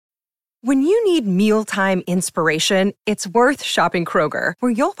When you need mealtime inspiration, it's worth shopping Kroger,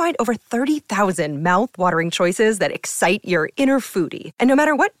 where you'll find over 30,000 mouth-watering choices that excite your inner foodie. And no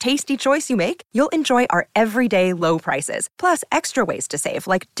matter what tasty choice you make, you'll enjoy our everyday low prices, plus extra ways to save,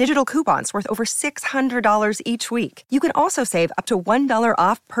 like digital coupons worth over $600 each week. You can also save up to $1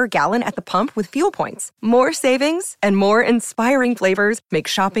 off per gallon at the pump with fuel points. More savings and more inspiring flavors make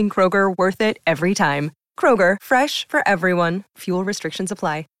shopping Kroger worth it every time. Kroger, fresh for everyone. Fuel restrictions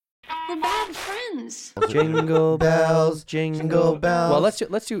apply. We're bad friends. Jingle bells, jingle bells. Well,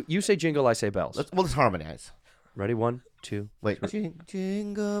 let's do. You say jingle, I say bells. Let's harmonize. Ready? 1, 2. Wait.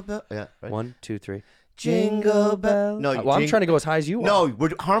 Jingle bell. Yeah. Right. 1, 2, 3. Jingle bell. No. Well, I'm trying to go as high as you are. No, we're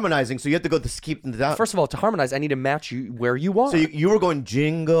harmonizing, so you have to go keep them down. First of all, to harmonize, I need to match you where you are. So you were going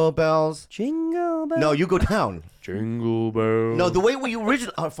jingle bells. Jingle bells. No, you go down. Jingle bells. No, the way we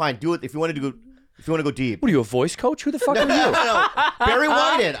originally. Oh, fine. Do it if you want to go. If you want to go deep. What are you, a voice coach? Who the fuck are you? No. Barry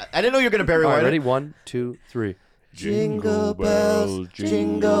White it. I didn't know you were going to Barry White it. Ready? 1, 2, 3. Jingle bells,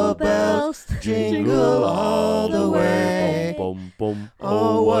 jingle bells, jingle all the way. Boom, boom, boom.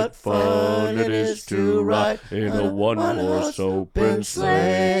 Oh, what fun it is to ride in a one-horse open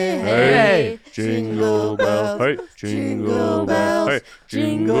sleigh. Hey, jingle bells, hey, jingle bells, hey,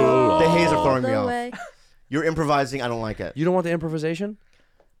 jingle. The haze are throwing me all the off. way. You're improvising. I don't like it. You don't want the improvisation?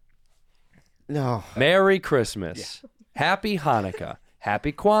 No. Merry Christmas. Happy Hanukkah.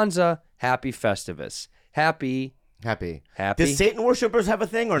 Happy Kwanzaa. Happy Festivus. Happy. Does Satan worshippers have a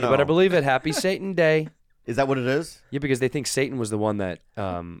thing or no? You better believe it. Happy Satan Day. Is that what it is? Yeah, because they think Satan was the one that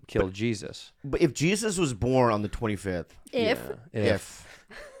killed Jesus. But if Jesus was born on the 25th. If.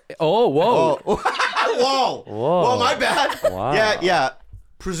 Oh, whoa. Whoa. Whoa, my bad. Wow. Yeah.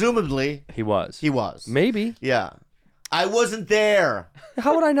 Presumably. He was. Maybe. Yeah. I wasn't there.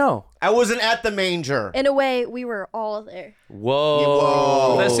 How would I know? I wasn't at the manger. In a way, we were all there.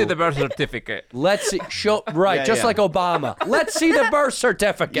 Whoa. Let's see the birth certificate. Let's see. Just like Obama. Let's see the birth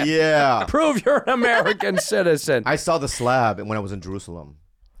certificate. Yeah. Prove you're an American citizen. I saw the slab when I was in Jerusalem.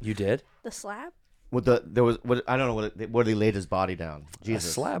 You did? The slab? I don't know where they laid his body down. Jesus.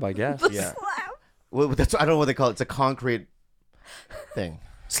 A slab, I guess. Slab? Well, I don't know what they call it. It's a concrete thing.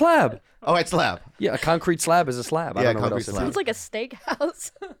 Slab. Oh, it's slab. Yeah, a concrete slab is a slab. I Yeah, don't know what concrete else slab. It's like a steakhouse.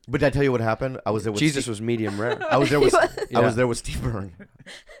 But did I tell you what happened? I was there with Jesus was medium rare. I was there with Yeah. I was there with Steve Byrne.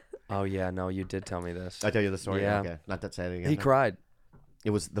 Oh, yeah, no, you did tell me this. I tell you the story. Yeah. Okay. Not that sad again. He cried. It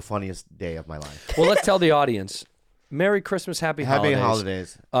was the funniest day of my life. Well, let's tell the audience. Merry Christmas, happy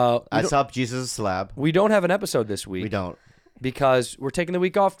holidays. I saw Jesus' slab. We don't have an episode this week. We don't. Because we're taking the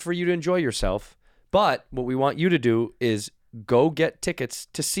week off for you to enjoy yourself. But what we want you to do is go get tickets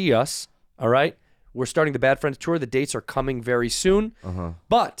to see us, all right? We're starting the Bad Friends Tour. The dates are coming very soon.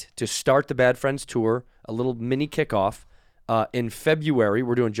 But to start the Bad Friends Tour, a little mini kickoff, in February,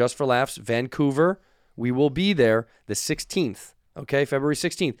 we're doing Just for Laughs, Vancouver. We will be there the 16th, okay, February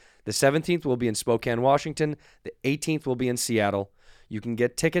 16th. The 17th will be in Spokane, Washington. The 18th will be in Seattle. You can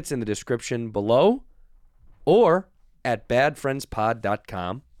get tickets in the description below or at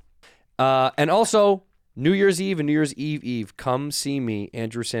badfriendspod.com. And also, New Year's Eve and New Year's Eve, come see me,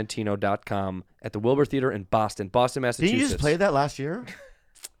 andrewsantino.com, at the Wilbur Theater in Boston, Massachusetts. Did you just play that last year?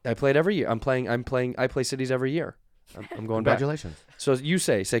 I played every year. I play cities every year. I'm going Congratulations. back. So you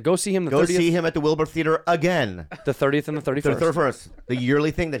say go see him the 30th. Go see him at the Wilbur Theater again. The 30th and the 31st. The 31st. The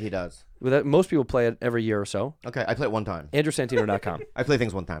yearly thing that he does. Most people play it every year or so. Okay, I play it one time. andrewsantino.com. I play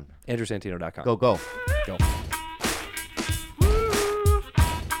things one time. andrewsantino.com. Go. Go.